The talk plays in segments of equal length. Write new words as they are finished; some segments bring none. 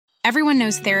Everyone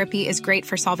knows therapy is great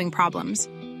for solving problems,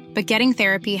 but getting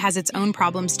therapy has its own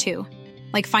problems too,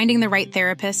 like finding the right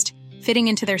therapist, fitting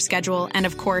into their schedule, and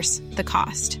of course, the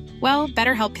cost. Well,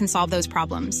 BetterHelp can solve those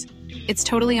problems. It's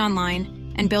totally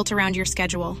online and built around your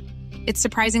schedule. It's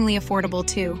surprisingly affordable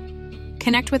too.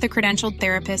 Connect with a credentialed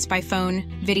therapist by phone,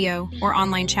 video, or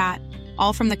online chat,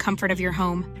 all from the comfort of your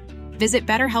home. Visit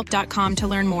BetterHelp.com to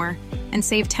learn more and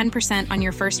save 10% on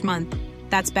your first month.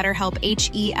 That's BetterHelp,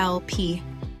 H-E-L-P.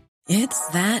 It's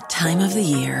that time of the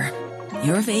year.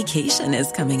 Your vacation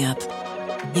is coming up.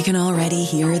 You can already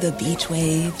hear the beach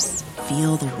waves,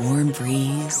 feel the warm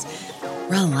breeze,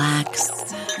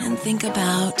 relax, and think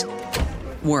about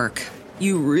work.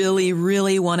 You really,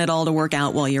 really want it all to work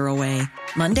out while you're away.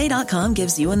 Monday.com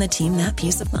gives you and the team that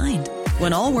peace of mind.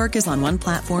 When all work is on one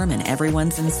platform and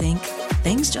everyone's in sync,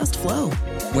 things just flow.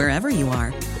 Wherever you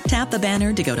are, tap the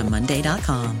banner to go to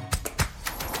Monday.com.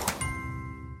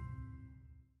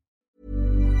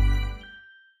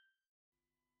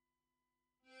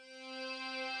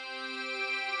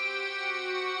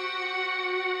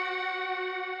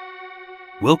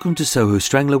 Welcome to Soho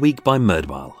Strangler Week by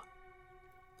Murdermile.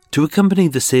 To accompany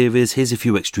the series, here's a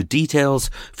few extra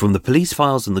details from the police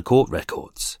files and the court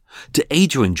records, to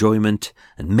aid your enjoyment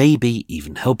and maybe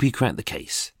even help you crack the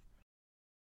case.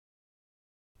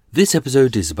 This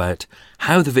episode is about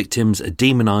how the victims are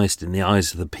demonised in the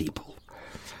eyes of the people.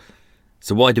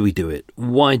 So why do we do it?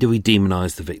 Why do we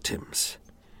demonise the victims?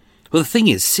 Well, the thing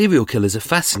is, serial killers are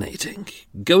fascinating.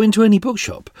 Go into any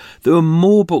bookshop. There are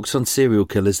more books on serial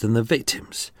killers than the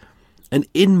victims. And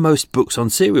in most books on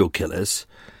serial killers,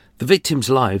 the victims'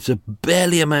 lives are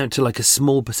barely amount to like a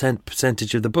small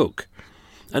percentage of the book.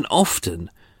 And often,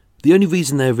 the only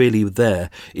reason they're really there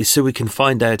is so we can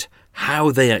find out how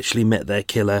they actually met their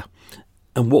killer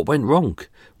and what went wrong,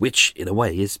 which, in a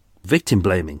way, is victim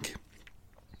blaming.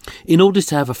 In order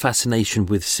to have a fascination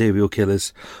with serial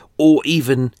killers, or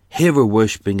even hero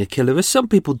worshipping a killer, as some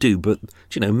people do, but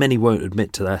many won't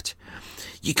admit to that,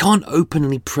 you can't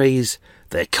openly praise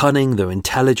their cunning, their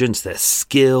intelligence, their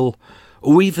skill,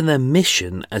 or even their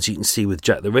mission, as you can see with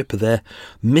Jack the Ripper, their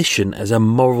mission as a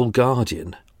moral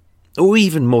guardian. Or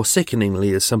even more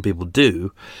sickeningly, as some people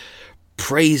do,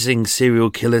 praising serial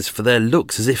killers for their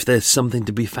looks as if there's something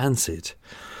to be fancied.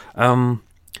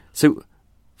 So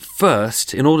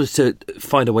first, in order to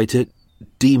find a way to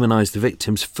demonise the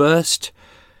victims, first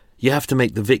you have to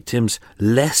make the victims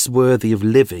less worthy of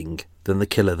living than the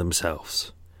killer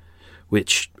themselves,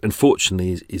 which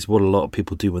unfortunately is what a lot of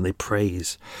people do when they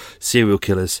praise serial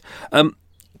killers.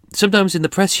 Sometimes in the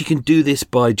press you can do this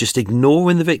by just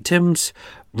ignoring the victims,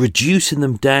 reducing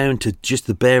them down to just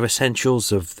the bare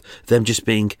essentials of them just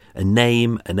being a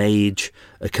name, an age,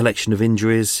 a collection of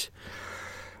injuries.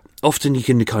 Often you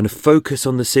can kind of focus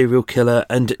on the serial killer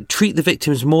and treat the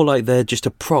victims more like they're just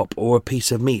a prop or a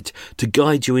piece of meat to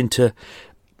guide you into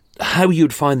how you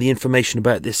would find the information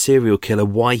about this serial killer,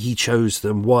 why he chose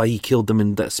them, why he killed them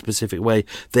in that specific way.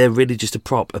 They're really just a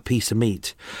prop, a piece of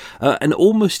meat. And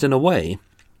almost in a way,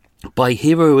 by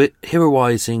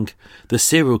heroising the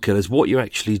serial killers, what you're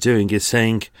actually doing is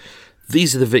saying,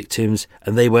 these are the victims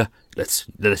and they were,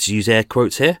 let's use air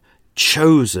quotes here,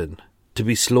 chosen to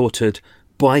be slaughtered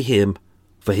by him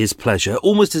for his pleasure,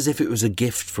 almost as if it was a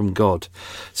gift from God.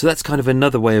 So that's kind of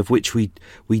another way of which we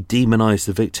demonise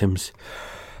the victims.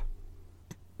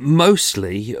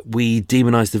 Mostly we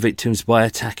demonise the victims by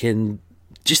attacking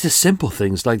just the simple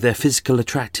things like their physical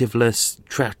attractiveness,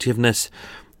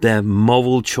 their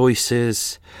moral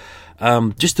choices,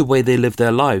 just the way they live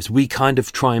their lives. We kind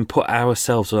of try and put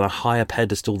ourselves on a higher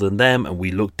pedestal than them, and we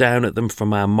look down at them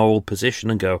from our moral position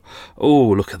and go, oh,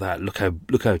 look at that, look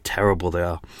how terrible they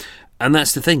are. And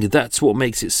that's the thing, that's what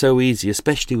makes it so easy,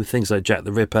 especially with things like Jack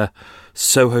the Ripper,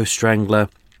 Soho Strangler.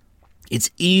 It's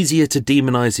easier to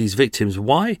demonise these victims.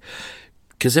 Why?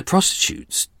 Because they're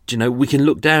prostitutes. We can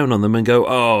look down on them and go,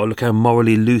 oh, look how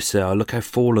morally loose they are, look how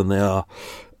fallen they are.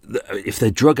 If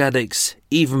they're drug addicts,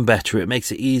 even better. It makes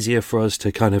it easier for us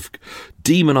to kind of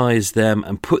demonise them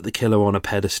and put the killer on a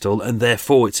pedestal, and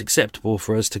therefore it's acceptable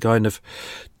for us to kind of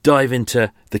dive into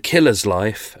the killer's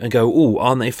life and go, oh,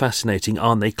 aren't they fascinating?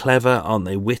 Aren't they clever? Aren't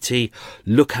they witty?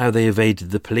 Look how they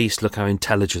evaded the police. Look how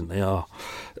intelligent they are.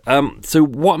 So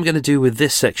what I'm going to do with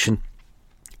this section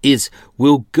is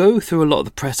we'll go through a lot of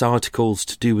the press articles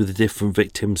to do with the different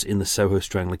victims in the Soho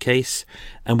Strangler case,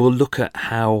 and we'll look at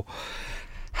how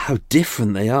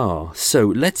different they are. So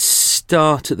let's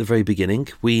start at the very beginning.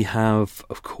 We have,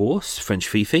 of course, French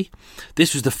Fifi.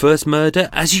 This was the first murder.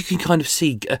 As you can kind of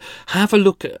see, have a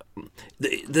look at...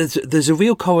 There's a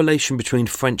real correlation between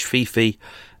French Fifi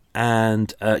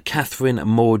and Catherine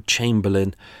Maud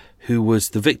Chamberlain, who was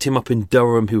the victim up in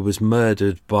Durham, who was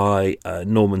murdered by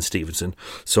Norman Stevenson.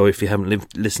 Sorry if you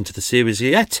haven't listened to the series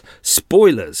yet.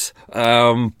 Spoilers.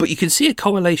 But you can see a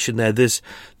correlation there. There's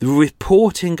the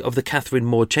reporting of the Catherine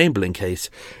Moore Chamberlain case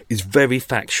is very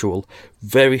factual,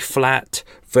 very flat,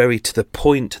 very to the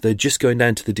point. They're just going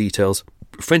down to the details.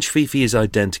 French Fifi is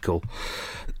identical.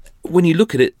 When you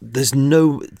look at it,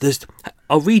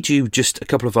 I'll read you just a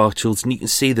couple of articles and you can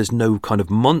see there's no kind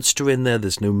of monster in there.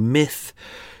 There's no myth.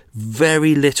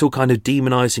 Very little kind of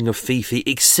demonising of Fifi,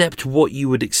 except what you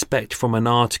would expect from an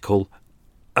article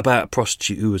about a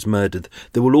prostitute who was murdered.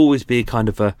 There will always be a kind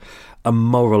of a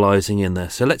moralising in there.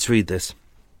 So let's read this.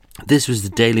 This was the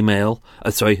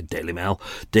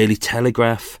Daily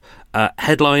Telegraph.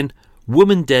 Headline,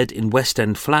 Woman dead in West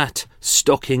End flat,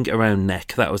 stocking around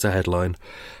neck. That was a headline.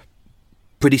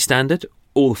 Pretty standard.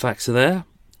 All the facts are there.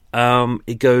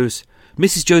 It goes...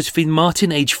 Mrs. Josephine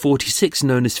Martin, age 46,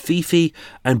 known as Fifi,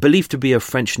 and believed to be of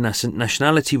French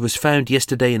nationality, was found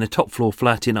yesterday in a top-floor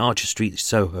flat in Archer Street,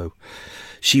 Soho.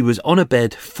 She was on a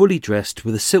bed, fully dressed,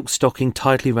 with a silk stocking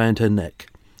tightly round her neck.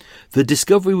 The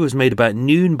discovery was made about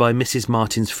noon by Mrs.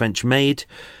 Martin's French maid.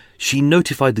 She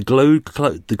notified the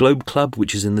Globe Club,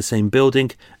 which is in the same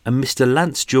building, and Mr.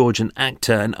 Lance George, an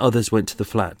actor, and others went to the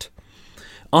flat.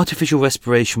 Artificial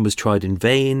respiration was tried in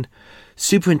vain.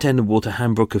 Superintendent Walter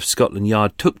Hambrook of Scotland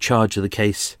Yard took charge of the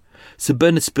case. Sir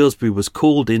Bernard Spilsbury was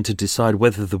called in to decide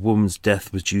whether the woman's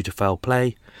death was due to foul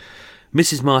play.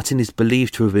 Mrs. Martin is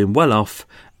believed to have been well off,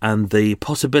 and the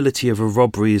possibility of a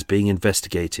robbery is being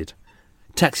investigated.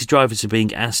 Taxi drivers are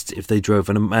being asked if they drove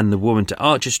a man and a woman to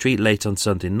Archer Street late on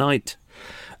Sunday night,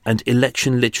 and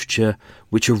election literature,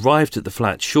 which arrived at the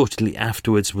flat shortly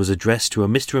afterwards, was addressed to a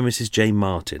Mr. and Mrs. J.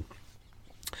 Martin.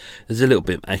 There's a little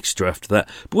bit extra after that.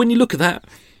 But when you look at that,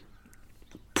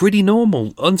 pretty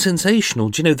normal, unsensational.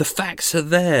 Do you know, the facts are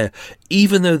there.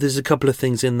 Even though there's a couple of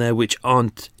things in there which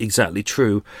aren't exactly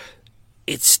true,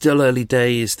 it's still early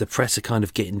days. The press are kind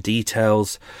of getting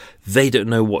details. They don't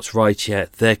know what's right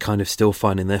yet. They're kind of still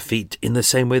finding their feet in the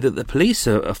same way that the police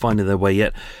are finding their way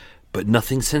yet. But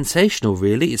nothing sensational,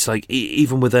 really. It's like,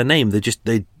 even with her name,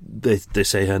 they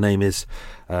say her name is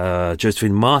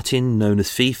Josephine Martin, known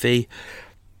as Fifi.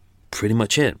 Pretty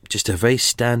much it. Just a very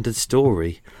standard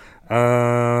story.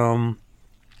 Another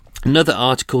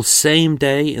article, same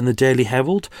day in the Daily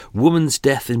Herald. Woman's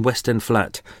death in West End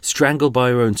flat. Strangled by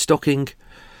her own stocking.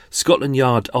 Scotland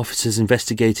Yard officers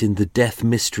investigating the death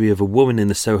mystery of a woman in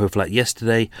the Soho flat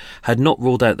yesterday had not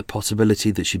ruled out the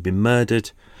possibility that she'd been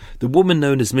murdered. The woman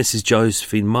known as Mrs.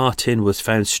 Josephine Martin was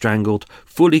found strangled,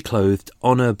 fully clothed,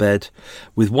 on her bed,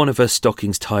 with one of her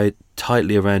stockings tied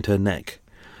tightly around her neck.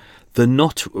 The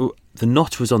knot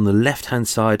was on the left-hand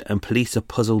side, and police are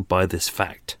puzzled by this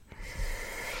fact.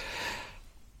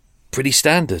 Pretty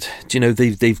standard. Do you know,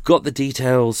 they've got the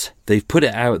details, they've put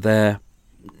it out there.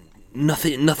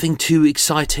 Nothing too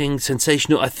exciting,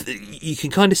 sensational. You can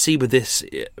kind of see with this,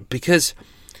 because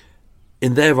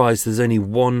in their eyes there's only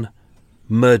one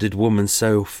murdered woman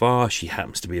so far. She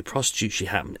happens to be a prostitute. She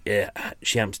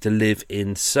happens to live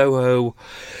in Soho.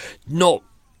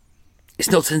 It's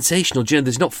not sensational. Do you know,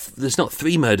 there's not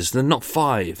 3 murders. There's not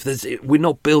 5. We're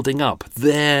not building up.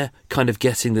 They're kind of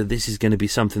guessing that this is going to be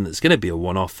something that's going to be a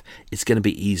one-off. It's going to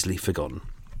be easily forgotten.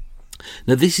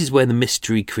 Now, this is where the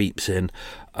mystery creeps in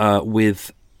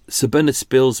with Sir Bernard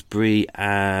Spilsbury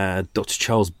and Dr.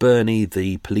 Charles Burney,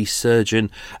 the police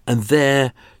surgeon, and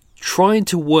they're trying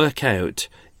to work out,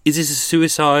 is this a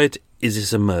suicide? Is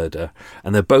this a murder?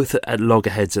 And they're both at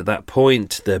loggerheads at that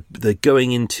point. They're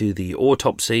going into the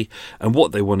autopsy, and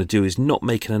what they want to do is not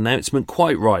make an announcement,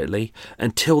 quite rightly,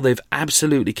 until they've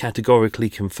absolutely categorically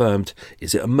confirmed,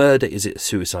 is it a murder, is it a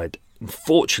suicide?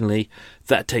 Unfortunately,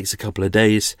 that takes a couple of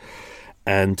days,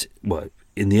 and well,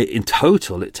 in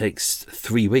total it takes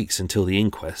 3 weeks until the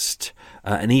inquest,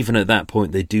 and even at that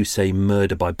point they do say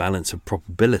murder by balance of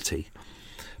probability.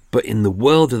 But in the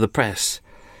world of the press,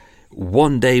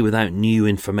 one day without new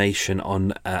information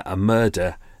on a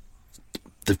murder,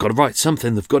 they've got to write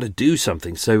something, they've got to do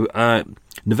something. So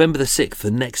November the 6th, the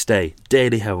next day,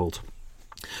 Daily Herald.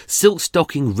 Silk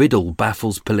stocking riddle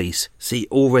baffles police. See,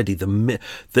 already the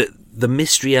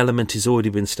mystery element has already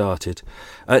been started.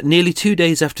 Nearly 2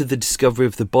 days after the discovery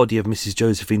of the body of Mrs.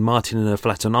 Josephine Martin in her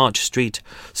flat on Archer Street,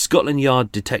 Scotland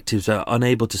Yard detectives are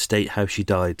unable to state how she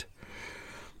died.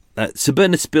 Sir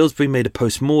Bernard Spilsbury made a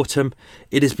post-mortem.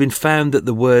 It has been found that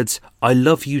the words, "I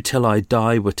love you till I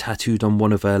die," were tattooed on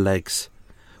one of her legs.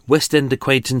 West End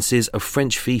acquaintances of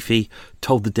French Fifi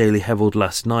told the Daily Herald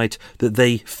last night that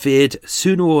they feared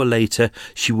sooner or later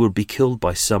she would be killed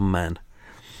by some man.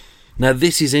 Now,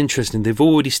 this is interesting. They've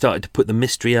already started to put the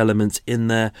mystery elements in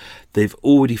there. They've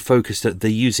already focused that they're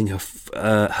using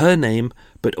her name,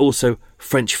 but also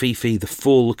French Fifi, the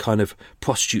full kind of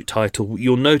prostitute title.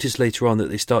 You'll notice later on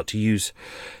that they start to use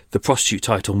the prostitute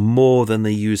title more than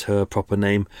they use her proper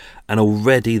name, and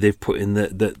already they've put in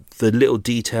the little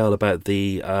detail about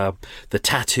the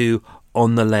tattoo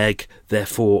on the leg.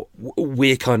 Therefore,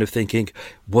 we're kind of thinking,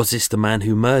 was this the man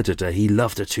who murdered her? He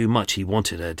loved her too much. He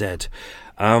wanted her dead.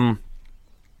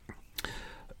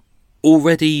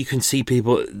 Already you can see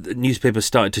newspapers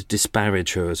starting to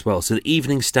disparage her as well. So the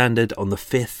Evening Standard on the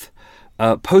 5th,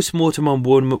 post-mortem on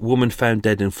woman found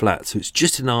dead in flat. So it's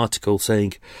just an article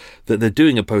saying that they're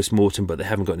doing a post-mortem, but they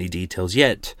haven't got any details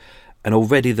yet. And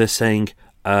already they're saying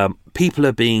people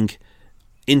are being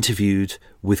interviewed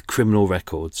with criminal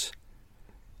records.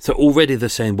 So already they're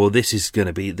saying, well, this is going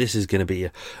to be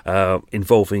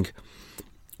involving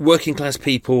working class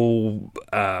people,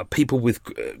 people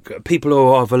who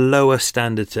are of a lower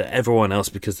standard to everyone else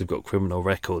because they've got criminal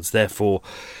records. Therefore,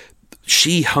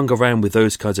 she hung around with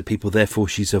those kinds of people. Therefore,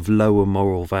 she's of lower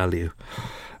moral value.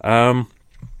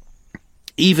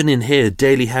 Even in here,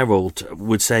 Daily Herald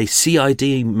would say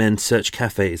CID men search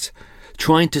cafes,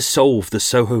 trying to solve the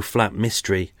Soho flat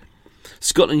mystery.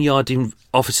 Scotland Yard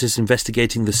officers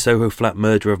investigating the Soho flat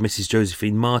murder of Mrs.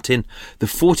 Josephine Martin, the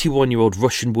 41-year-old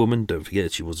Russian woman, don't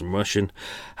forget she wasn't Russian,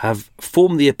 have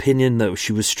formed the opinion that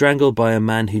she was strangled by a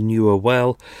man who knew her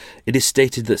well. It is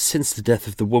stated that since the death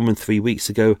of the woman 3 weeks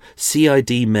ago,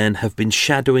 CID men have been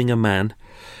shadowing a man.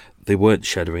 They weren't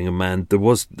shadowing a man.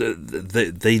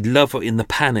 They love in the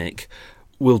panic.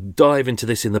 We'll dive into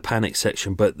this in the panic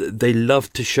section, but they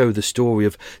love to show the story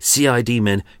of CID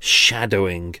men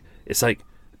shadowing. It's like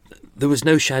there was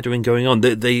no shadowing going on.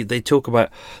 They talk about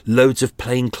loads of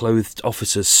plainclothed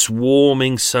officers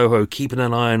swarming Soho, keeping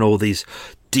an eye on all these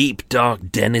deep,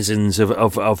 dark denizens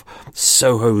of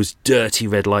Soho's dirty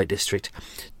red light district.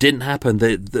 Didn't happen.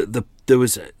 There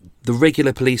was the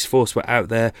regular police force were out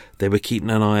there. They were keeping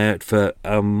an eye out for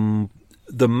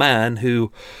the man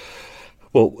who,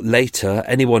 well, later,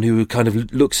 anyone who kind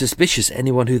of looked suspicious,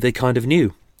 anyone who they kind of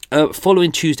knew.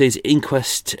 Following Tuesday's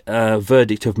inquest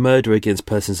verdict of murder against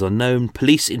persons unknown,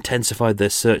 police intensified their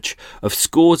search of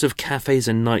scores of cafes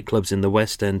and nightclubs in the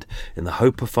West End in the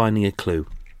hope of finding a clue.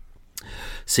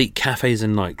 See, cafes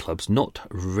and nightclubs, not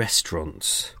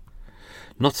restaurants,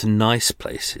 not nice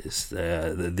places.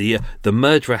 The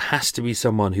murderer has to be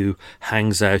someone who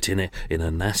hangs out in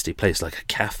a nasty place like a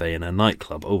cafe and a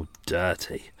nightclub. Oh,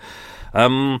 dirty.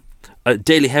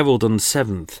 Daily Herald on the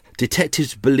 7th.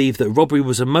 Detectives believe that robbery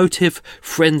was a motive.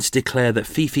 Friends declare that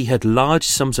Fifi had large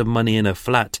sums of money in her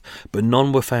flat, but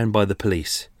none were found by the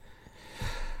police.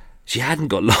 She hadn't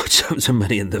got large sums of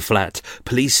money in the flat.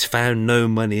 Police found no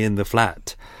money in the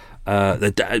flat.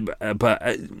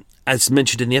 But as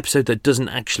mentioned in the episode, that doesn't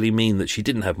actually mean that she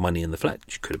didn't have money in the flat.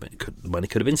 The money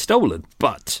could have been stolen.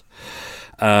 But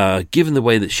given the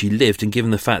way that she lived, and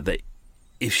given the fact that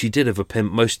if she did have a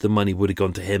pimp, most of the money would have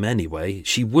gone to him anyway.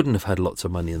 She wouldn't have had lots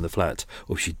of money in the flat.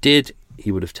 Or if she did,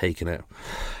 he would have taken it.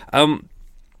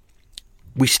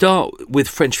 We start with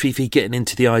French Fifi getting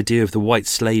into the idea of the white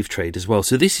slave trade as well.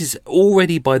 So this is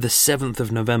already by the 7th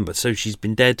of November. So she's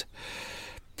been dead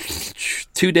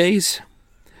 2 days.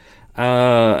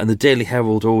 And the Daily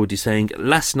Herald already saying,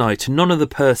 last night, none of the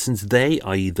persons they,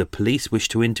 i.e. the police, wish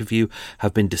to interview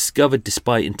have been discovered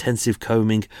despite intensive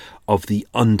combing of the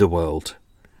underworld.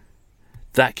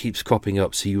 That keeps cropping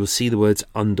up, so you will see the words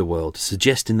underworld,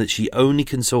 suggesting that she only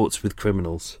consorts with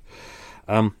criminals.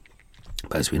 But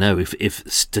as we know, if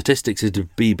statistics are to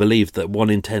be believed that 1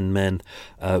 in 10 men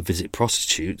visit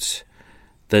prostitutes,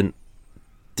 then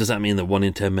does that mean that 1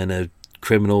 in 10 men are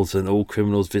criminals and all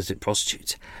criminals visit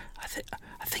prostitutes? I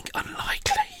think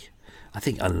unlikely. I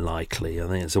think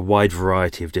it's a wide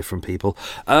variety of different people.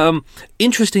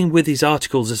 Interesting with these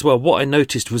articles as well, what I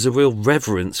noticed was a real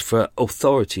reverence for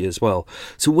authority as well.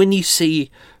 So when you see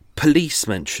police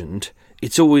mentioned,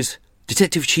 it's always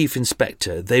Detective Chief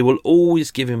Inspector. They will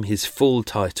always give him his full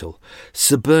title.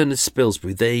 Sir Bernard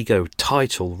Spilsbury, there you go,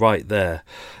 title right there.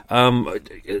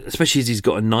 Especially as he's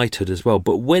got a knighthood as well.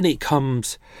 But when it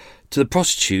comes to the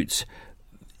prostitutes,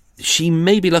 she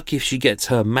may be lucky if she gets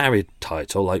her married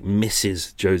title, like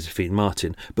Mrs. Josephine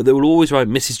Martin, but they will always write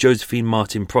Mrs. Josephine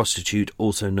Martin, prostitute,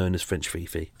 also known as French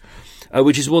Fifi.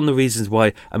 Which is one of the reasons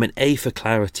why, for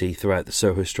clarity throughout the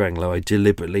Soho Strangler, I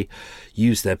deliberately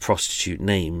use their prostitute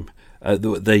name,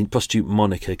 the prostitute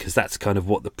moniker, because that's kind of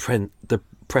what the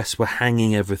press were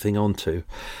hanging everything onto.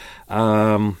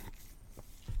 But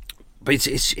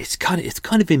it's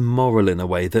kind of immoral in a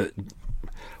way that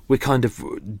we're kind of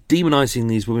demonising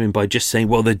these women by just saying,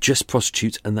 well, they're just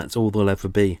prostitutes and that's all they'll ever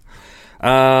be.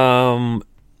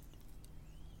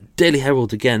 Daily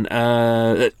Herald again.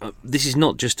 This is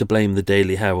not just to blame the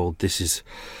Daily Herald. This is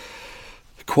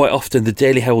quite often the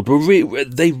Daily Herald.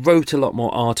 They wrote a lot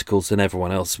more articles than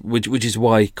everyone else, which is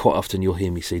why quite often you'll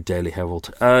hear me say Daily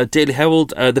Herald. Daily Herald.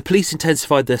 The police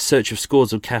intensified their search of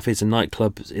scores of cafes and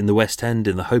nightclubs in the West End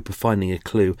in the hope of finding a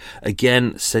clue.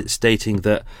 Again, stating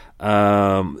that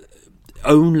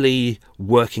only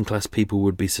working class people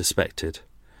would be suspected,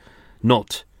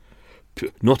 not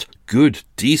good,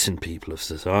 decent people of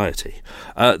society.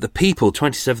 The People,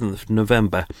 27th of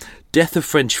November. Death of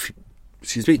French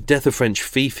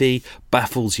Fifi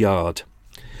baffles Yard.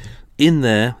 In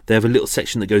there, they have a little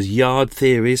section that goes Yard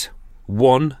theories.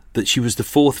 1, that she was the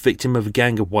 4th victim of a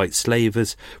gang of white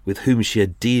slavers with whom she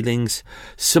had dealings,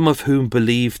 some of whom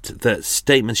believed that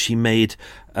statements she made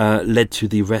led to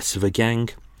the arrests of a gang.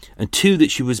 And 2,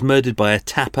 that she was murdered by a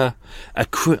tapper,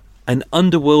 an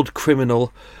underworld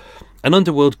criminal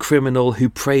who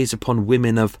preys upon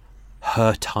women of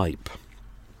her type.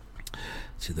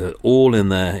 So they're all in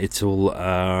there. It's all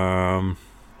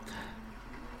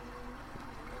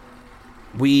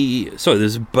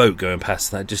there's a boat going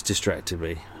past that just distracted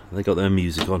me. They got their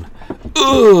music on.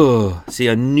 Ugh! See,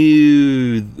 I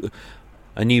knew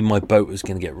my boat was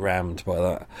going to get rammed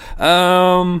by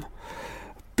that.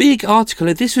 Big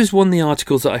article. This was one of the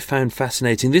articles that I found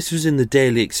fascinating. This was in the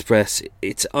Daily Express.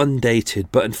 It's undated,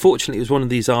 but unfortunately it was one of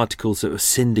these articles that was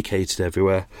syndicated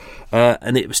everywhere.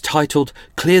 And it was titled,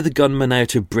 Clear the Gunman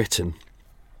Out of Britain.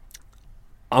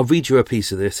 I'll read you a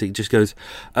piece of this. It just goes,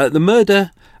 the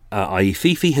murder, i.e.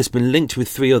 Fifi, has been linked with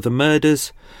 3 other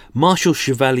murders. Marshal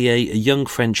Chevalier, a young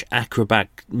French acrobat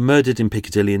murdered in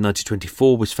Piccadilly in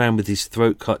 1924, was found with his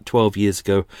throat cut 12 years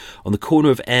ago on the corner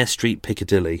of Eyre Street,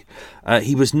 Piccadilly.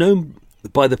 He was known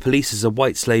by the police as a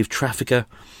white slave trafficker.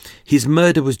 His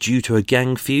murder was due to a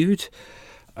gang feud.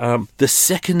 The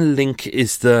second link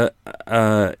is the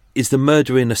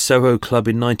murder in a Soho club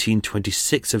in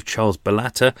 1926 of Charles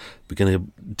Balatta. We're going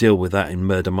to deal with that in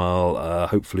Murder Mile,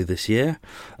 hopefully this year.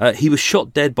 He was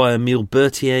shot dead by Emile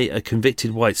Berthier, a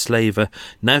convicted white slaver,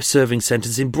 now serving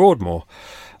sentence in Broadmoor.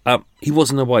 He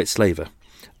wasn't a white slaver.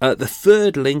 The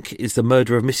third link is the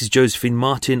murder of Mrs. Josephine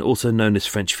Martin, also known as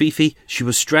French Fifi. She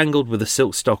was strangled with a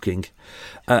silk stocking.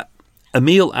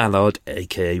 Emile Allard,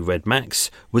 aka Red Max,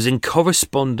 was in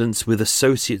correspondence with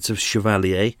associates of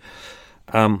Chevalier.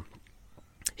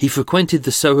 He frequented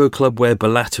the Soho club where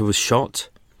Balatta was shot.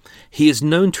 He is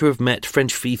known to have met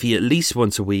French Fifi at least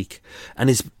once a week, and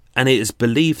it is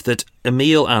believed that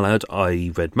Emile Allard, i.e.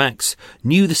 Red Max,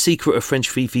 knew the secret of French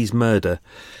Fifi's murder.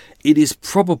 It is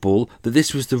probable that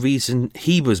this was the reason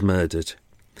he was murdered.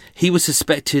 He was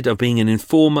suspected of being an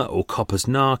informer or copper's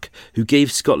narc who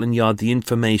gave Scotland Yard the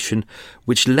information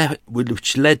which led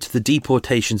to the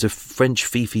deportations of French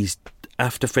Fifi's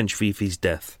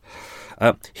death.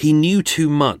 He knew too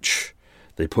much.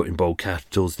 They put in bold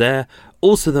capitals there.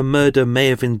 Also, the murder may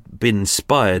have been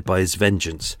inspired by his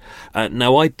vengeance.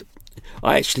 Now, I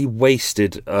actually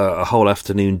wasted a whole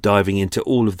afternoon diving into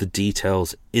all of the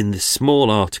details in this small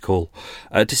article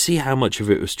to see how much of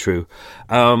it was true.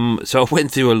 So I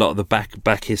went through a lot of the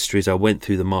back histories. I went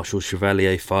through the Marshal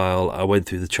Chevalier file. I went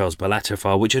through the Charles Balatta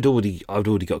file, which I'd already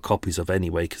got copies of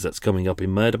anyway, because that's coming up in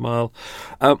Murder Mile.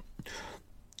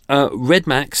 Red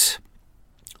Max,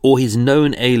 or his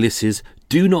known aliases,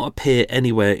 do not appear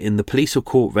anywhere in the police or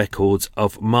court records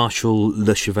of Marshal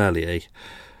Le Chevalier.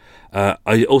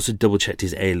 I also double-checked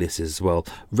his aliases as well.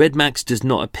 Red Max does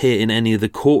not appear in any of the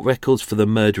court records for the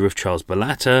murder of Charles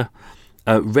Balatta.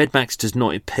 Red Max does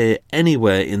not appear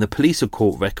anywhere in the police or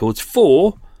court records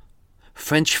for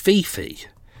French Fifi.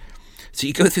 So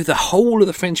you go through the whole of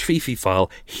the French Fifi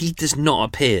file, he does not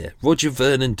appear. Roger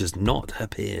Vernon does not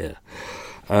appear.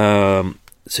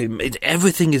 So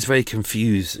everything is very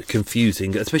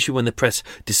confusing, especially when the press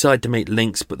decide to make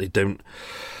links, but they don't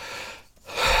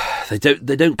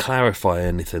clarify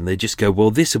anything. They just go,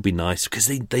 well, this will be nice, because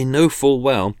they know full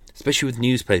well, especially with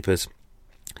newspapers.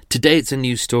 Today it's a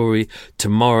news story.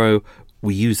 Tomorrow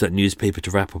we use that newspaper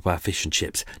to wrap up our fish and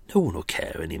chips. No one will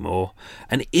care anymore.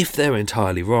 And if they're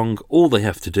entirely wrong, all they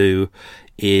have to do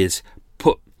is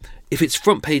if it's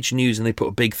front page news and they put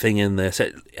a big thing in there,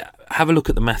 so have a look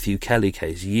at the Matthew Kelly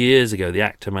case years ago, the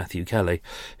actor Matthew Kelly,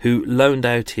 who loaned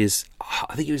out his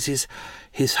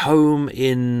his home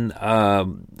in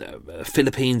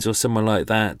Philippines or somewhere like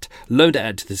that, loaned it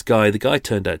out to this guy. The guy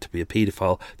turned out to be a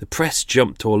paedophile. The press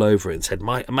jumped all over it and said,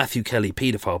 Matthew Kelly,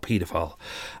 paedophile.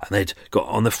 And they'd got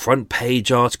on the front page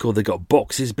article, they got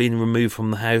boxes being removed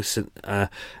from the house,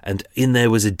 and in there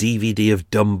was a DVD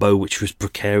of Dumbo, which was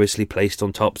precariously placed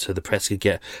on top so the press could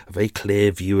get a very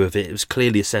clear view of it. It was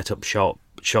clearly a set-up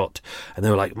shot, and they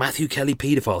were like, Matthew Kelly,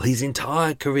 paedophile. His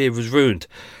entire career was ruined.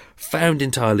 Found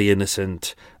entirely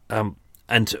innocent.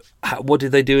 And what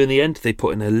did they do in the end? They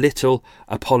put in a little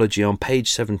apology on page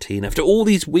 17. After all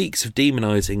these weeks of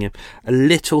demonising him, a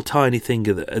little tiny thing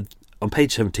on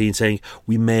page 17 saying,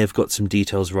 we may have got some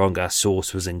details wrong, our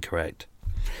source was incorrect.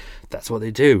 That's what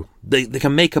they do. They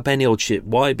can make up any old shit.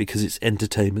 Why? Because it's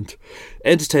entertainment.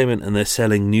 Entertainment, and they're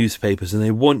selling newspapers, and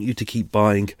they want you to keep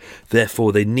buying.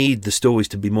 Therefore, they need the stories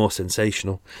to be more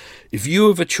sensational. If you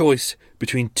have a choice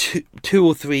between two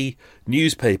or three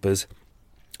newspapers,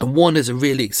 and one is a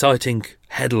really exciting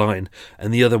headline,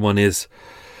 and the other one is,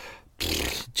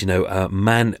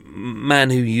 man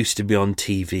who used to be on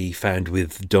TV found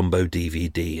with Dumbo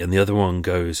DVD, and the other one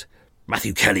goes,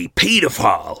 Matthew Kelly,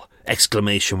 paedophile!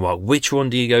 Exclamation mark. Which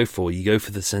one do you go for? You go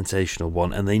for the sensational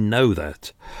one, and they know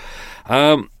that.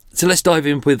 So let's dive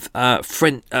in with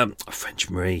French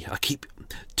Marie. I keep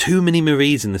too many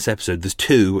Maries in this episode. There's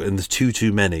two, and there's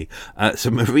too many.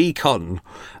 So Marie Cotton,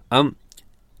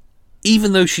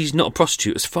 even though she's not a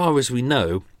prostitute, as far as we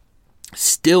know,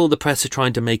 still the press are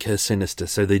trying to make her sinister.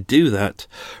 So they do that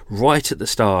right at the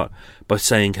start by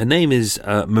saying her name is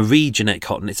Marie Jeanette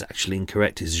Cotton. It's actually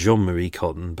incorrect. It's Jean-Marie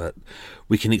Cotton, but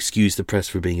we can excuse the press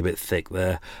for being a bit thick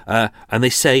there. And they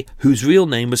say whose real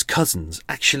name was Cousins.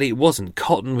 Actually, it wasn't.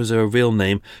 Cotton was her real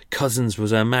name. Cousins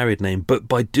was her married name. But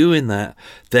by doing that,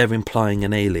 they're implying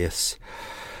an alias.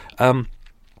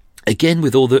 Again,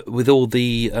 with all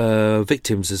the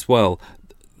victims as well,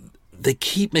 they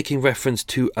keep making reference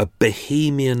to a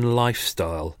bohemian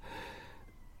lifestyle.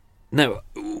 Now,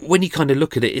 when you kind of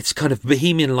look at it, it's kind of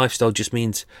bohemian lifestyle just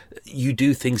means you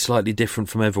do things slightly different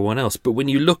from everyone else. But when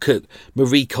you look at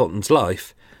Marie Cotton's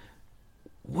life,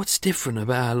 what's different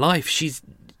about her life? She's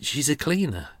a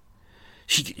cleaner.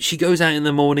 She goes out in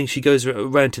the morning, she goes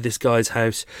around to this guy's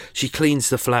house, she cleans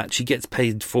the flat, she gets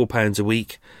paid £4 a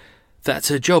week. That's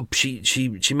her job.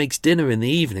 She makes dinner in the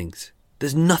evenings.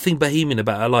 There's nothing bohemian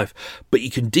about her life, but you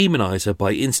can demonise her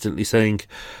by instantly saying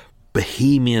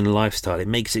bohemian lifestyle. It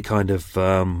makes it kind of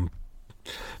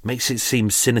makes it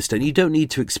seem sinister, and you don't need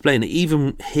to explain it.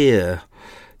 Even here,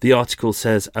 the article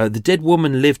says the dead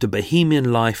woman lived a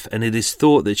bohemian life, and it is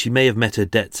thought that she may have met her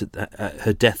death at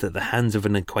the hands of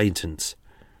an acquaintance.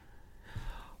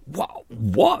 What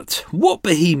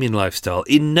bohemian lifestyle?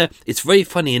 It's very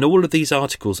funny in all of these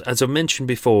articles, as I mentioned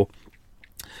before,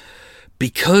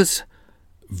 because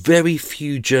very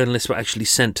few journalists were actually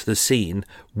sent to the scene.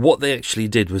 What they actually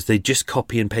did was they just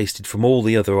copy and pasted from all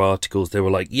the other articles. They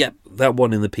were like, yep, that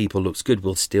one in the People looks good,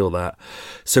 we'll steal that.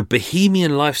 So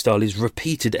bohemian lifestyle is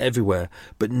repeated everywhere,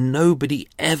 but nobody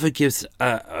ever gives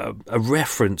a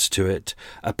reference to it,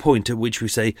 a point at which we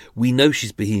say, we know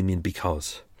she's bohemian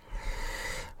because...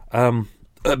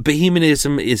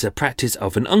 Bohemianism is a practice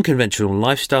of an unconventional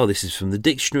lifestyle. This is from the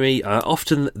dictionary.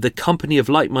 Often the company of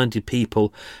like-minded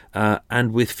people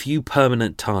and with few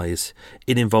permanent ties.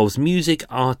 It involves music,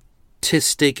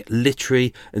 artistic,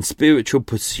 literary and spiritual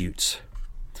pursuits.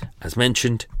 As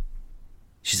mentioned,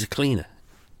 she's a cleaner.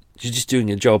 She's just doing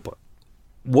a job.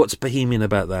 What's bohemian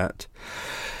about that?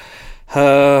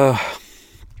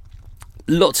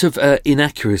 Lots of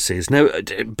inaccuracies. Now,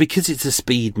 because it's a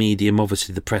speed medium,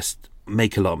 obviously the press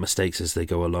make a lot of mistakes as they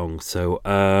go along. So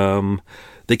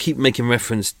they keep making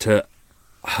reference to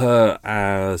her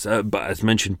as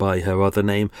mentioned by her other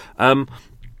name.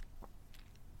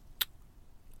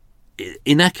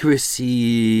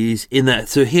 Inaccuracies in that.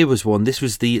 So here was one. This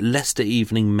was the Leicester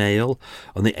Evening Mail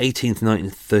on the 18th,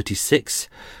 1936,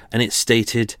 and it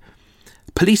stated,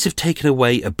 police have taken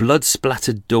away a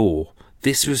blood-splattered door.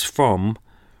 This was from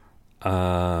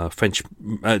French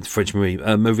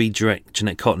Marie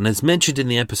Jeanette Cotton. As mentioned in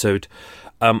the episode,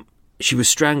 she was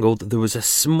strangled. There was a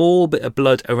small bit of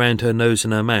blood around her nose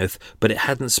and her mouth, but it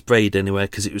hadn't sprayed anywhere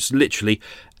because it was literally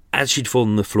as she'd fallen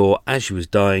on the floor, as she was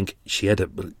dying, she had a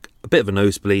bit of a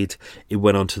nosebleed. It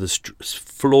went onto the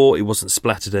floor. It wasn't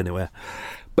splattered anywhere.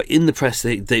 But in the press,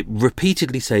 they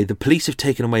repeatedly say the police have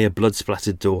taken away a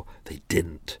blood-splattered door. They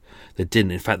didn't. They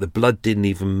didn't. In fact, the blood didn't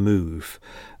even move.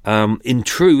 In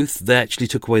truth, they actually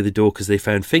took away the door because they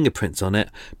found fingerprints on it.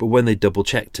 But when they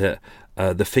double-checked it,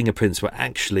 the fingerprints were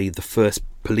actually the first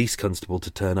police constable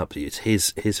to turn up. It's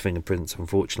his fingerprints,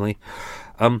 unfortunately.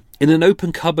 In an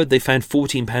open cupboard, they found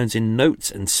 £14 in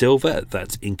notes and silver.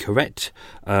 That's incorrect.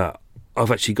 I've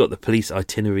actually got the police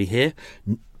itinerary here.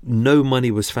 No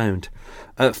money was found.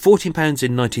 £14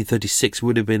 in 1936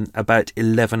 would have been about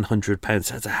 £1,100.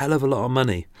 That's a hell of a lot of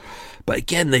money. But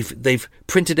again, they've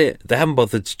printed it. They haven't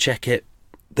bothered to check it.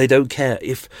 They don't care.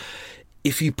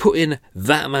 If you put in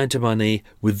that amount of money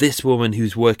with this woman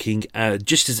who's working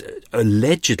just as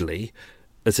allegedly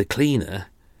as a cleaner,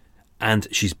 and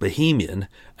she's Bohemian,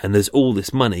 and there's all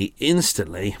this money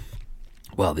instantly,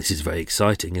 well, this is very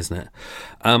exciting, isn't it?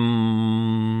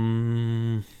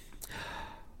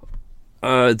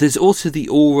 There's also the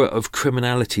aura of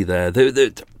criminality there.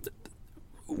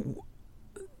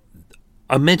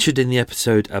 I mentioned in the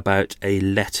episode about a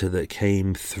letter that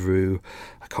came through.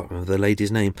 I can't remember the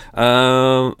lady's name.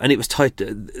 And it was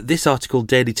titled. This article,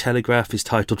 Daily Telegraph, is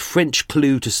titled "French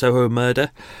Clue to Soho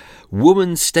Murder.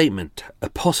 Woman's Statement: A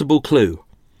Possible Clue."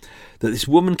 That this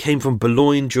woman came from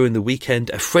Boulogne during the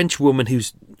weekend. A French woman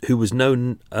who was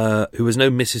known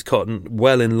Mrs. Cotton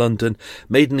well in London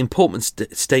made an important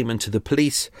statement to the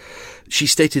police. She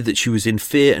stated that she was in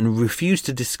fear and refused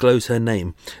to disclose her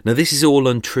name. Now, this is all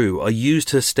untrue. I used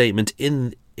her statement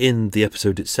in the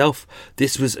episode itself.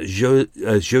 This was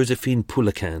Josephine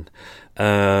Poulequin.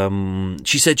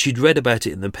 She said she'd read about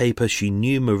it in the paper. She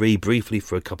knew Marie briefly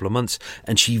for a couple of months,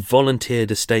 and she volunteered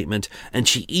a statement, and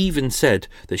she even said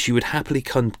that she would happily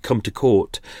come to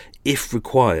court if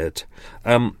required.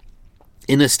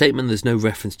 In her statement, there's no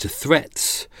reference to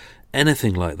threats,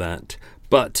 anything like that.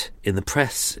 But in the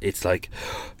press, it's like,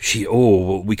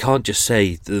 we can't just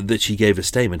say that she gave a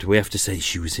statement. We have to say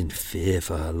she was in fear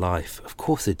for her life. Of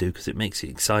course they do, because it makes it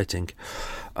exciting.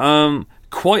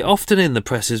 Quite often in the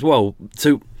press as well.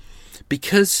 So,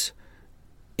 because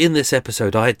in this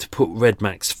episode I had to put Red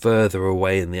Max further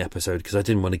away in the episode because I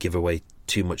didn't want to give away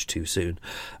too much too soon.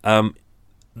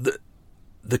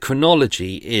 The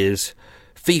chronology is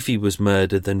Fifi was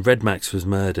murdered, then Red Max was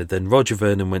murdered, then Roger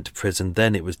Vernon went to prison,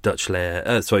 then it was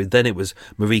then it was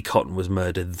Marie Cotton was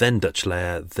murdered, then Dutch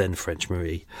Leia, then French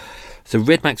Marie. So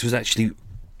Red Max was actually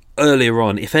earlier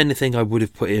on. If anything, I would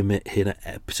have put him in at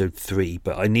episode 3,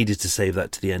 but I needed to save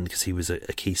that to the end because he was a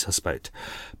key suspect.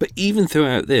 But even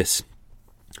throughout this,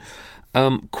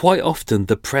 quite often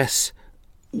the press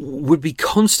would be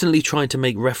constantly trying to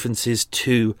make references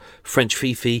to French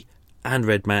Fifi and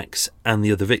Red Max and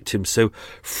the other victims. So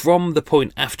from the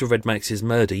point after Red Max's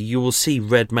murder, you will see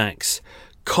Red Max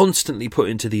constantly put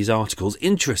into these articles.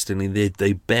 Interestingly,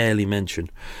 they barely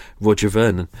mention Roger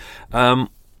Vernon.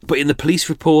 But in the police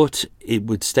report, it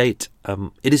would state,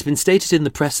 it has been stated in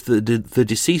the press that the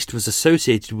deceased was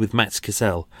associated with Max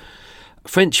Cassel,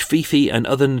 French Fifi and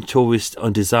other notorious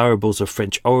undesirables of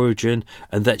French origin,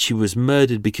 and that she was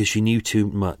murdered because she knew too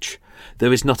much.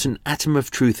 There is not an atom of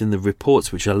truth in the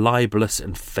reports, which are libelous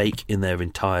and fake in their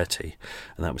entirety.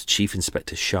 And that was Chief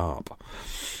Inspector Sharp.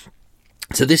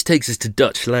 So this takes us to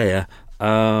Dutch Leia,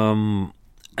 and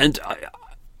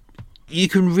you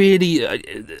can really...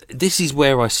 this is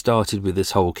where I started with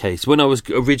this whole case. When I was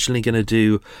originally going to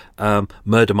do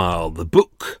Murder Mile, the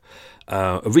book,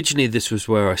 originally this was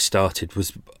where I started.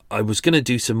 I was going to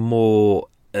do some more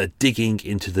digging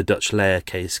into the Dutch Leia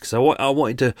case, because I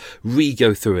wanted to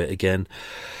re-go through it again.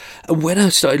 And when I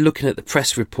started looking at the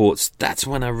press reports, that's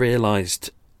when I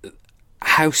realised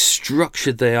how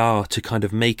structured they are to kind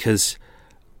of make us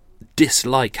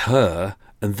dislike her,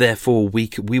 and therefore we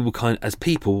will kind of, as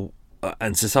people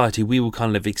and society, we will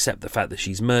kind of accept the fact that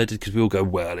she's murdered, because we will go,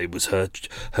 well, it was her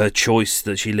choice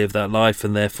that she lived that life,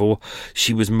 and therefore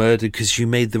she was murdered because she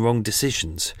made the wrong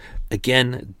decisions.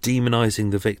 Again,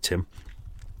 demonising the victim.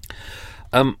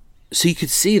 So you could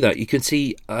see that. You can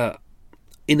see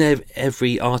in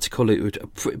every article, it would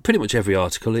pretty much every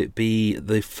article, it'd be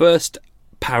the first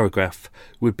paragraph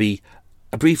would be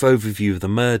a brief overview of the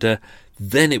murder.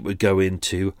 Then it would go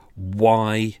into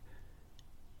why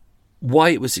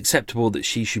it was acceptable that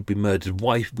she should be murdered,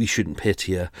 why we shouldn't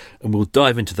pity her, and we'll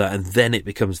dive into that. And then it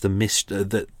becomes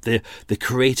the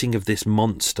creating of this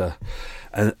monster,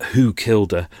 who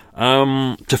killed her.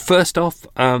 To first off,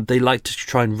 they like to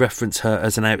try and reference her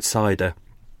as an outsider.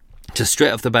 To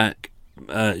straight off the back,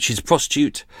 she's a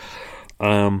prostitute.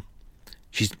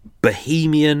 She's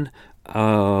Bohemian.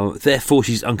 Therefore,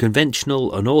 she's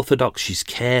unconventional, unorthodox, she's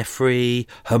carefree.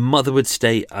 Her mother would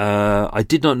state, I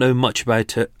did not know much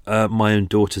about my own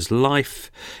daughter's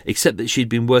life, except that she'd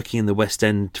been working in the West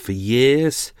End for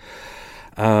years.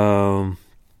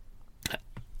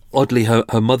 Oddly,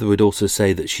 her mother would also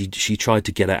say that she tried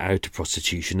to get her out of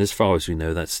prostitution. As far as we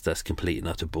know, that's complete and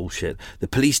utter bullshit. The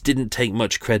police didn't take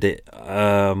much credit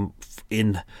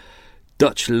in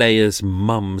Dutch Leah's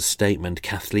mum's statement,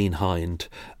 Kathleen Hind,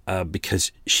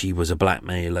 because she was a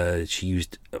blackmailer. She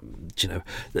used,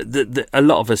 a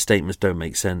lot of her statements don't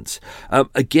make sense.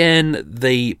 Again,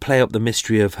 they play up the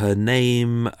mystery of her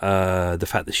name, the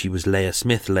fact that she was Leah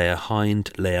Smith, Leah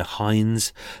Hind, Leah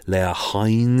Hines,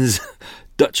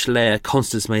 Dutch Leah,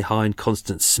 Constance May Hind,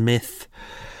 Constance Smith,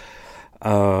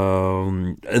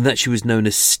 and that she was known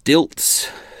as Stilts.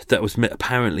 That was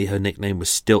apparently her nickname was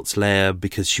Stilts Leah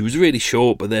because she was really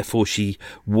short, but therefore she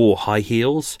wore high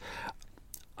heels.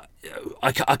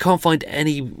 I can't find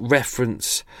any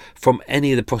reference from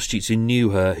any of the prostitutes who knew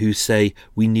her who say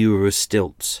we knew her as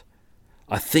Stilts.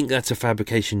 I think that's a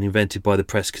fabrication invented by the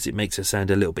press because it makes her sound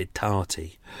a little bit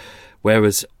tarty.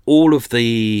 Whereas all of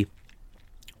the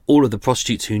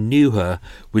prostitutes who knew her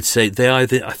would say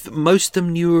most of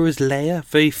them knew her as Leah.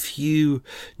 Very few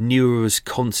knew her as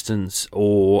Constance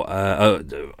or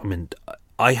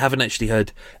I haven't actually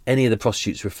heard any of the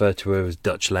prostitutes refer to her as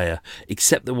Dutch Leah,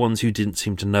 except the ones who didn't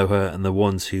seem to know her and the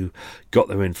ones who got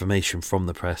their information from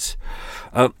the press.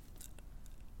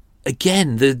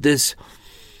 Again, there's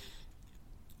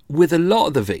with a lot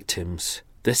of the victims,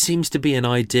 there seems to be an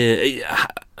idea.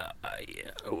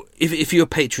 If you're a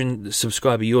Patreon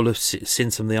subscriber, you'll have seen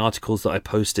some of the articles that I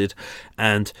posted,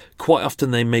 and quite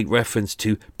often they make reference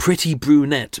to pretty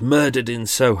brunette murdered in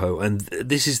Soho, and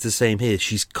this is the same here.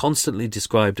 She's constantly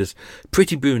described as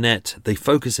pretty brunette. They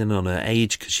focus in on her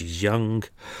age because she's young.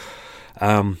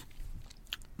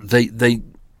 They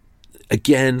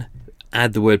again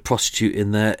add the word prostitute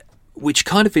in there, which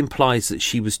kind of implies that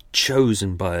she was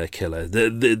chosen by a killer.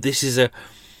 This is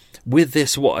With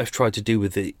this, what I've tried to do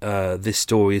with this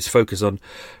story is focus on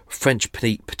French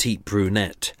petite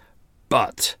brunette,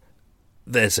 but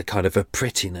there's a kind of a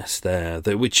prettiness there,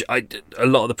 which a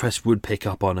lot of the press would pick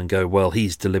up on and go, well,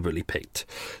 he's deliberately picked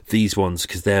these ones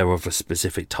because they're of a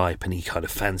specific type and he kind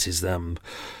of fancies them.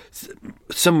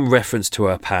 Some reference to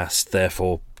her past,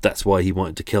 therefore that's why he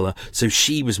wanted to kill her. So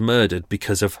she was murdered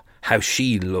because of how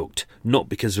she looked, not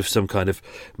because of some kind of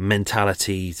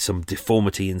mentality, some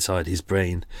deformity inside his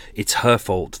brain. It's her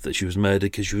fault that she was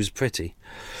murdered because she was pretty.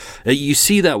 You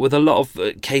see that with a lot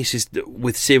of cases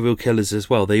with serial killers as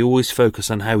well. They always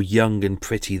focus on how young and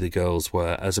pretty the girls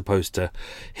were, as opposed to,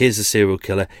 here's a serial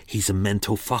killer, he's a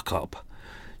mental fuck up.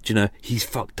 Do you know, he's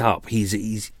fucked up,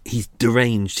 he's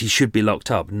deranged, he should be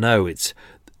locked up. No, it's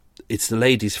the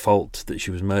lady's fault that she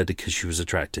was murdered because she was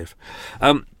attractive.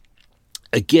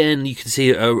 Again, you can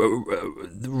see a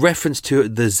reference to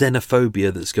the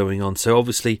xenophobia that's going on. So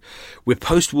obviously, we're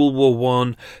post World War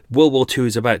One, World War Two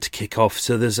is about to kick off.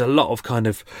 So there's a lot of kind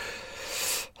of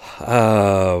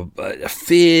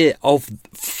fear of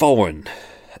foreign.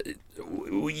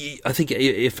 I think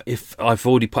if I've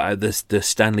already put out the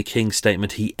Stanley King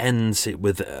statement, he ends it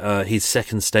with his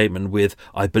second statement with,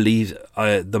 I believe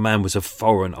the man was of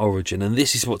foreign origin. And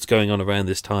this is what's going on around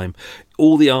this time.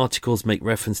 All the articles make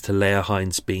reference to Leah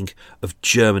Hines being of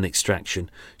German extraction.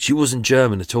 She wasn't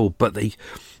German at all, but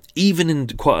even in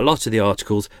quite a lot of the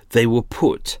articles, they were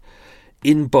put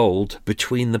in bold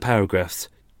between the paragraphs,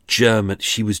 German,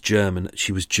 she was German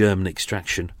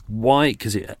extraction. Why?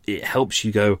 Because it helps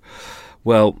you go,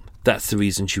 well, that's the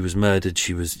reason she was murdered.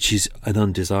 She's an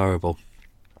undesirable.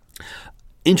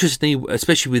 Interestingly,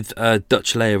 especially with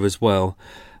Dutch Leah as well,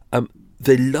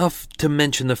 they love to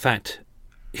mention the fact.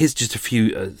 Here's just a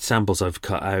few samples I've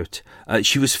cut out.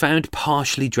 She was found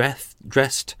partially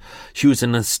dressed. She was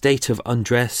in a state of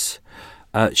undress.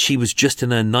 She was just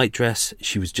in her nightdress.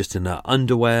 She was just in her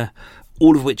underwear.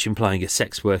 All of which implying a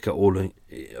sex worker, all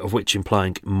of which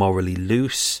implying morally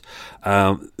loose.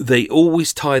 They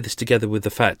always tie this together with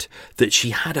the fact that she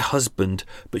had a husband,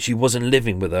 but she wasn't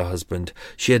living with her husband.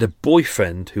 She had a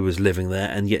boyfriend who was living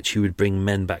there, and yet she would bring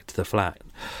men back to the flat.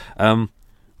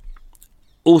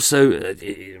 Also,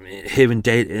 here in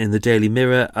the Daily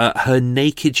Mirror, her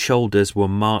naked shoulders were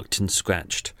marked and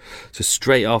scratched. So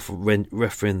straight off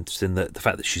referencing the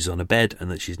fact that she's on a bed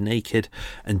and that she's naked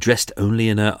and dressed only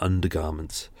in her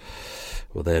undergarments.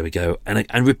 Well, there we go.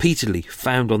 And repeatedly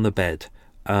found on the bed.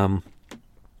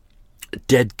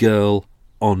 Dead girl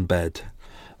on bed.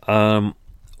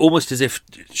 almost as if,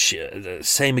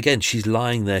 same again, she's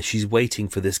lying there, she's waiting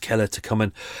for this killer to come,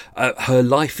 and her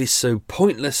life is so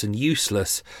pointless and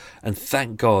useless, and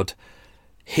thank God,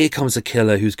 here comes a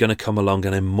killer who's going to come along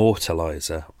and immortalise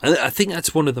her. And I think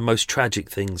that's one of the most tragic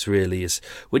things, really, is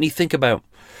when you think about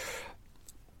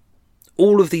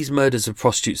all of these murders of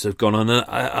prostitutes that have gone on, and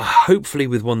hopefully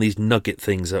with one of these nugget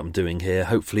things that I'm doing here,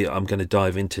 hopefully I'm going to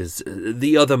dive into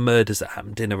the other murders that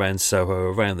happened in around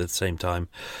Soho around the same time.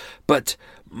 But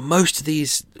most of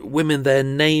these women, their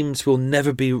names will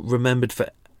never be remembered for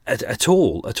at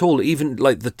all. Even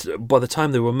like by the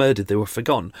time they were murdered, they were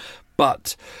forgotten.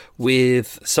 But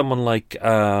with someone like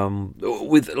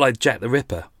Jack the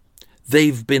Ripper,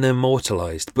 they've been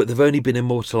immortalised, but they've only been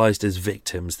immortalised as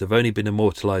victims. They've only been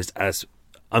immortalised as,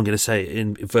 I'm going to say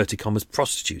in inverted commas,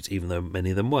 prostitutes, even though many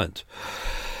of them weren't.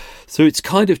 So it's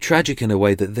kind of tragic in a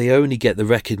way that they only get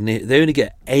they only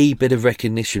get a bit of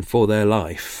recognition for their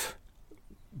life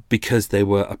because they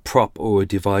were a prop or a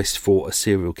device for a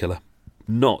serial killer,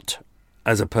 not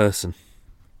as a person.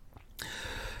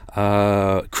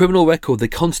 Criminal record, they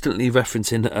constantly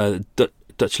reference in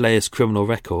Dutch Leia's criminal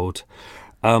record.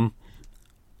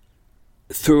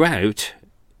 Throughout,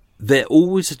 they're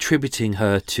always attributing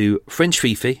her to French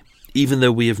Fifi, even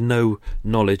though we have no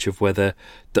knowledge of whether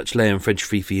Dutch Leia and French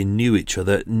Fifi knew each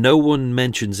other. No one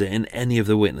mentions it in any of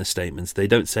the witness statements. They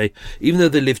don't say, even though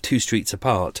they live 2 streets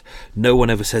apart, no one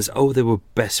ever says, oh, they were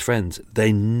best friends.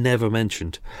 They never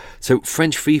mentioned. So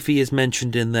French Fifi is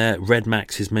mentioned in there, Red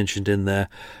Max is mentioned in there,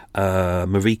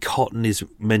 Marie Cotton is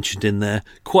mentioned in there.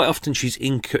 Quite often she's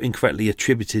incorrectly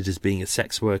attributed as being a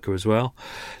sex worker as well.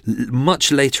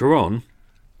 Much later on,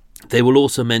 they will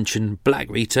also mention Black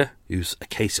Rita, who's a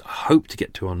case I hope to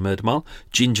get to on Murder Mile,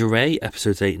 Ginger Ray,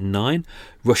 episodes 8 and 9,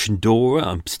 Russian Dora,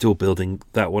 I'm still building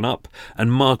that one up,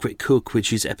 and Margaret Cook,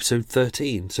 which is episode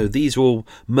 13. So these are all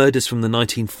murders from the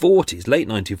 1940s, late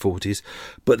 1940s,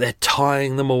 but they're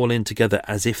tying them all in together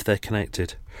as if they're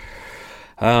connected.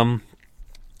 And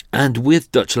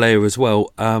with Dutch Leia as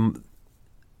well,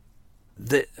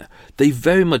 they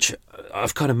very much,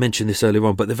 I've kind of mentioned this earlier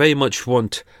on, but they very much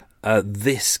want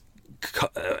this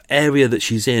area that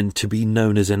she's in to be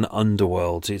known as an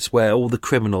underworld. It's where all the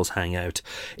criminals hang out.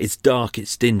 It's dark,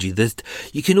 it's dingy.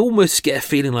 You can almost get a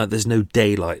feeling like there's no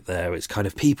daylight there. It's kind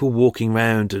of people walking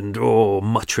around and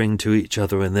muttering to each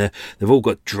other, and they've all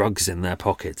got drugs in their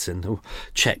pockets, and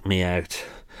check me out,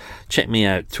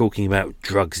 talking about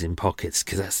drugs in pockets,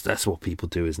 because that's what people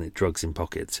do, isn't it? Drugs in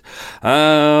pockets.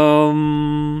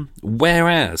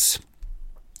 Whereas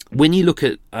when you look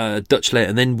at Dutch Leia,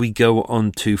 and then we go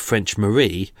on to French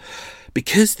Marie,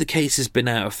 because the case has been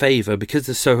out of favour, because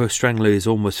the Soho Strangler is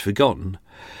almost forgotten,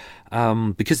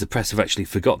 because the press have actually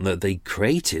forgotten that they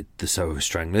created the Soho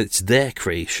Strangler, it's their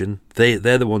creation, they're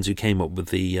the ones who came up with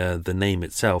the name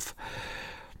itself.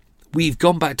 We've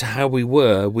gone back to how we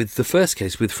were with the first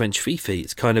case with French Fifi.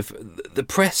 It's kind of, the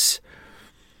press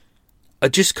are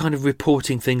just kind of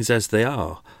reporting things as they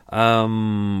are.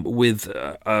 With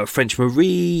French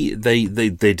Marie, they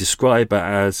describe her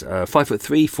as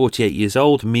 5'3", 48 years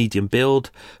old, medium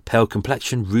build, pale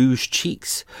complexion, rouge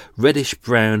cheeks, reddish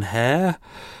brown hair,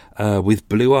 with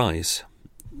blue eyes.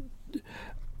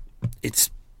 It's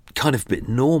kind of a bit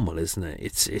normal, isn't it?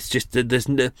 It's just that there's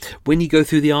no, when you go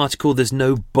through the article, there's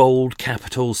no bold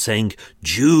capitals saying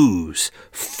Jews,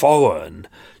 foreign,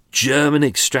 German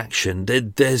extraction.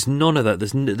 There's none of that.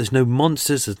 There's no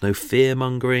monsters. There's no fear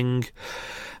mongering.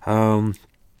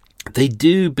 They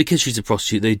do, because she's a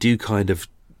prostitute, they do kind of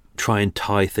try and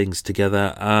tie things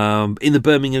together. In the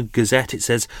Birmingham Gazette, it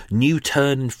says new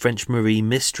turn in French Marie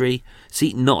mystery.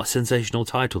 See, not a sensational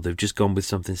title. They've just gone with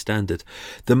something standard.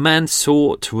 The man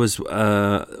sought was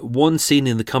one seen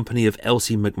in the company of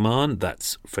Elsie McMahon.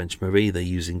 That's French Marie. They're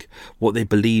using what they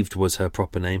believed was her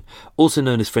proper name, also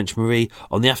known as French Marie,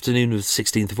 on the afternoon of the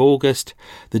 16th of August,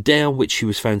 the day on which she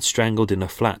was found strangled in a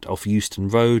flat off Euston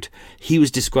Road. He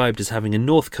was described as having a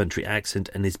North Country accent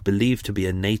and is believed to be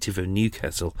a native of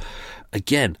Newcastle.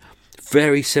 Again,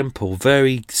 very simple,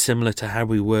 very similar to how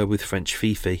we were with French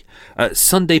Fifi.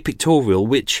 Sunday Pictorial,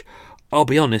 which, I'll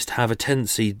be honest, have a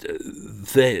tendency,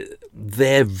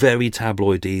 they're very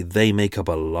tabloidy. They make up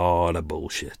a lot of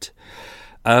bullshit.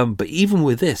 But even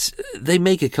with this, they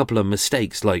make a couple of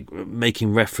mistakes, like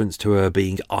making reference to her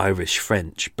being Irish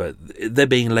French, but they're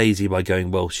being lazy by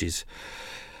going, well,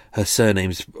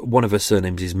 one of her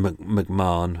surnames is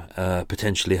McMahon.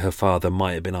 Potentially her father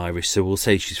might have been Irish, so we'll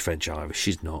say she's French-Irish.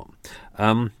 She's not.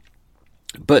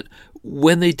 But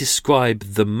when they describe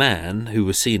the man who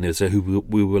was seen as who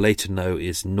we will later know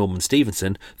is Norman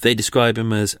Stevenson, they describe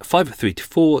him as 5'3" to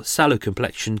 4", sallow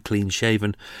complexion, clean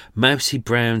shaven, mousy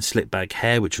brown slick back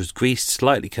hair which was greased,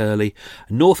 slightly curly,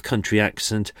 a North Country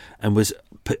accent, and was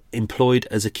employed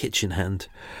as a kitchen hand.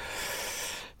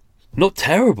 Not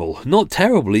terrible.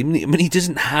 I mean, he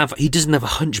doesn't have a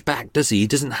hunchback, does he? He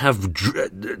doesn't have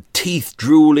teeth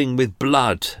drooling with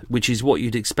blood, which is what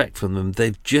you'd expect from them.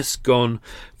 They've just gone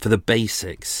for the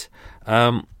basics.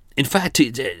 In fact,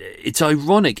 it's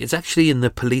ironic. It's actually in the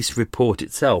police report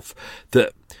itself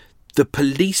that the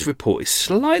police report is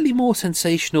slightly more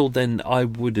sensational than I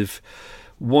would have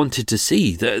wanted to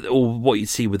see, or what you'd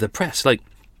see with the press. Like,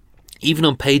 even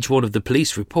on page 1 of the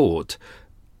police report,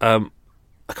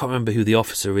 I can't remember who the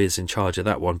officer is in charge of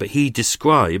that one, but he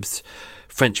describes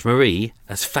French Marie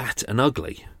as fat and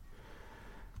ugly,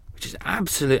 which is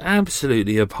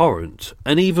absolutely abhorrent.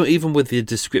 And even with the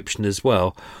description as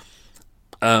well,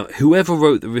 whoever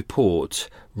wrote the report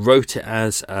wrote it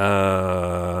as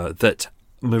that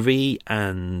Marie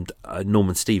and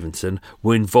Norman Stevenson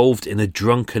were involved in a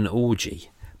drunken orgy.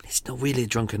 It's not really a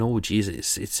drunken orgy, is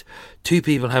it? It's two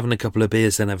people having a couple of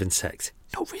beers then having sex.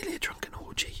 Not really a drunken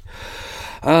orgy.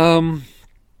 But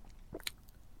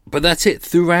that's it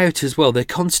throughout as well. They're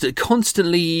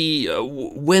constantly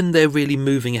when they're really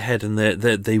moving ahead and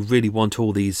they really want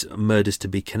all these murders to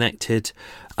be connected.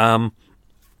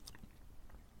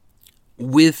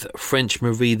 With French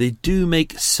Marie, they do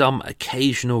make some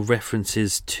occasional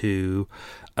references to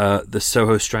the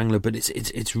Soho Strangler, but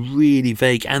it's really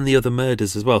vague, and the other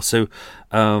murders as well. So,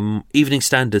 Evening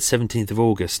Standard, 17th of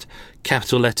August,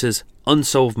 capital letters,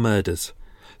 unsolved murders.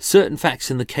 Certain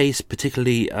facts in the case,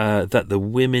 particularly that the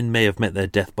women may have met their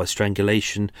death by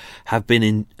strangulation, have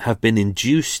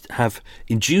induced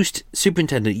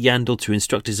Superintendent Yandel to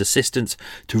instruct his assistants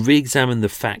to re-examine the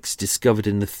facts discovered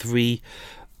in the 3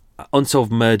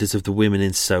 unsolved murders of the women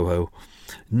in Soho.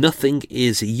 Nothing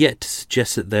is yet to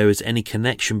suggest that there is any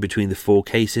connection between the 4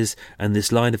 cases, and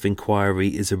this line of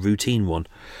inquiry is a routine one.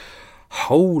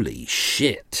 Holy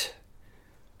shit.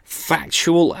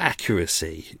 Factual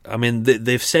accuracy. I mean,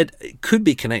 they've said it could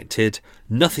be connected,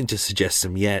 nothing to suggest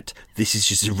them yet. This is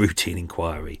just a routine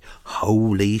inquiry.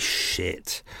 Holy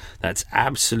shit. That's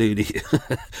absolutely...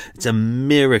 it's a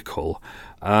miracle.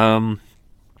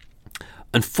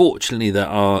 Unfortunately, there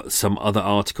are some other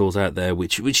articles out there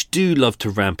which do love to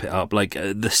ramp it up, like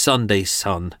the Sunday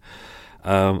Sun.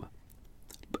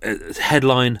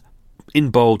 Headline, in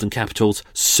bold and capitals,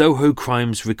 Soho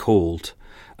crimes recalled.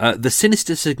 The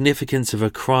sinister significance of a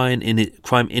crime in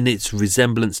its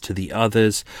resemblance to the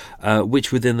others,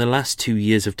 which within the last 2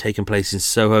 years have taken place in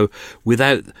Soho,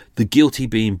 without the guilty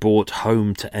being brought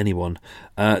home to anyone.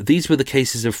 These were the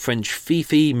cases of French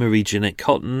Fifi, Marie Janet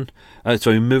Cousins,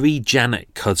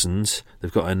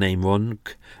 they've got her name wrong,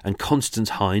 and Constance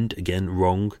Hind, again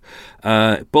wrong.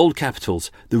 Bold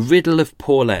capitals, the riddle of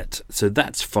Paulette, so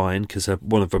that's fine, because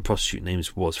one of her prostitute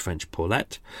names was French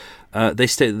Paulette. They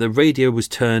state that the radio was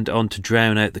turned on to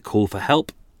drown out the call for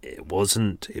help. It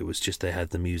wasn't. It was just they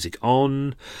had the music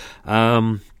on.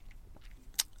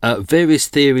 Various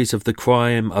theories of the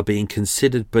crime are being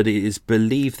considered, but it is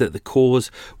believed that the cause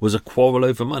was a quarrel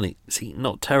over money. See,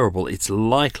 not terrible. It's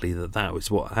likely that was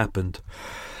what happened.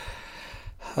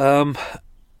 And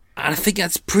I think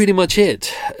that's pretty much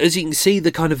it. As you can see, the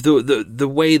kind of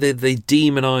the way that they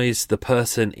demonise the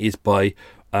person is by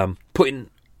putting...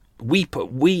 We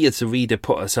as the reader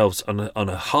put ourselves on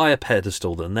a higher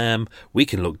pedestal than them. We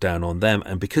can look down on them,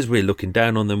 and because we're looking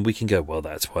down on them, we can go, well,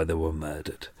 that's why they were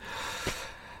murdered.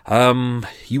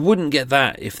 You wouldn't get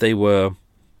that if they were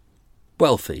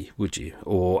wealthy, would you?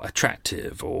 Or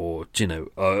attractive, or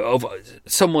of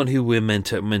someone who we're meant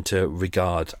to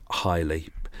regard highly,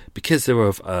 because they're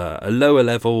of a lower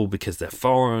level, because they're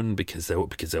foreign, because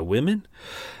they're women.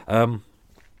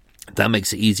 That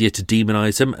makes it easier to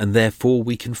demonise them, and therefore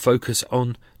we can focus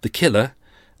on the killer,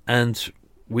 and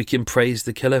we can praise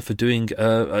the killer for doing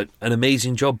an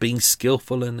amazing job, being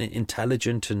skillful and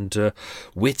intelligent and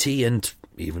witty, and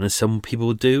even as some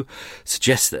people do,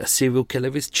 suggest that a serial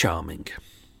killer is charming.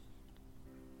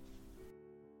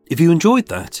 If you enjoyed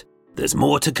that, there's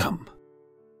more to come.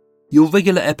 Your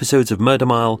regular episodes of Murder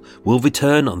Mile will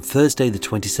return on Thursday the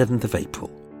 27th of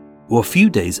April, or a few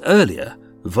days earlier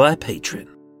via Patreon.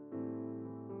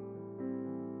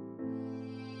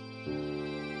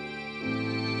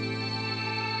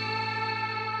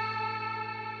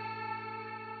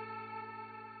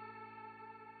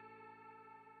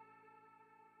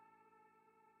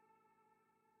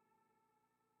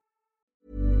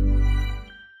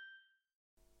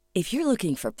 If you're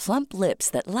looking for plump lips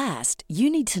that last, you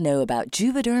need to know about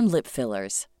Juvederm lip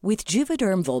fillers. With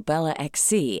Juvederm Volbella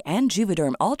XC and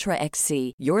Juvederm Ultra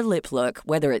XC, your lip look,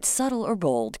 whether it's subtle or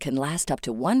bold, can last up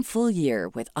to 1 full year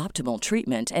with optimal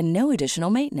treatment and no additional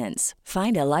maintenance.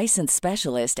 Find a licensed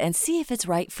specialist and see if it's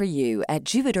right for you at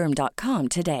Juvederm.com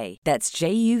today. That's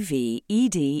JUVEDERM.com.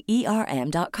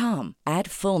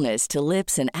 Add fullness to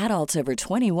lips in adults over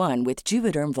 21 with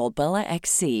Juvederm Volbella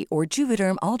XC or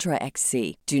Juvederm Ultra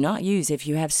XC. Do not use if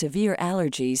you have severe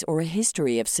allergies or a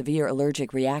history of severe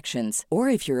allergic reactions, or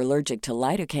if you're allergic to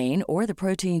lidocaine or the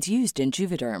proteins used in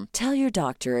Juvederm. Tell your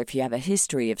doctor if you have a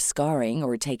history of scarring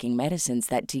or taking medicines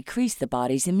that decrease the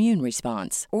body's immune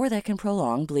response or that can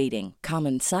prolong bleeding.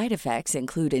 Common side effects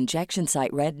include injection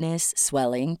site redness,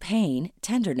 swelling, pain,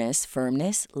 tenderness,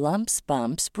 firmness, lumps,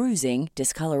 bumps, bruising,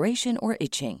 discoloration, or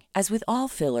itching. As with all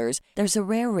fillers, there's a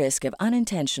rare risk of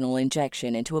unintentional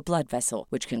injection into a blood vessel,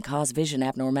 which can cause vision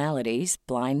abnormalities,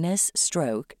 blindness,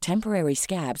 stroke, temporary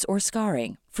scabs, or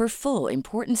scarring. For full,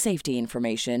 important safety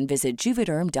information, visit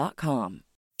Juvederm.com.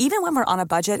 Even when we're on a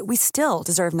budget, we still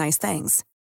deserve nice things.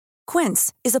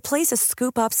 Quince is a place to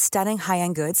scoop up stunning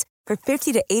high-end goods for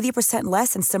 50 to 80%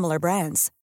 less than similar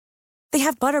brands. They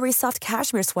have buttery soft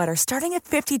cashmere sweaters starting at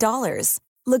 $50,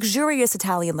 luxurious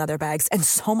Italian leather bags, and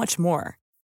so much more.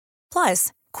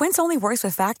 Plus, Quince only works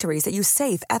with factories that use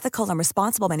safe, ethical, and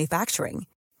responsible manufacturing.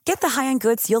 Get the high-end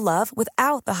goods you'll love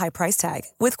without the high price tag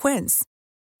with Quince.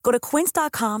 Go to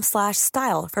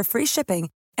quince.com/style for free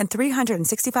shipping and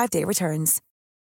 365-day returns.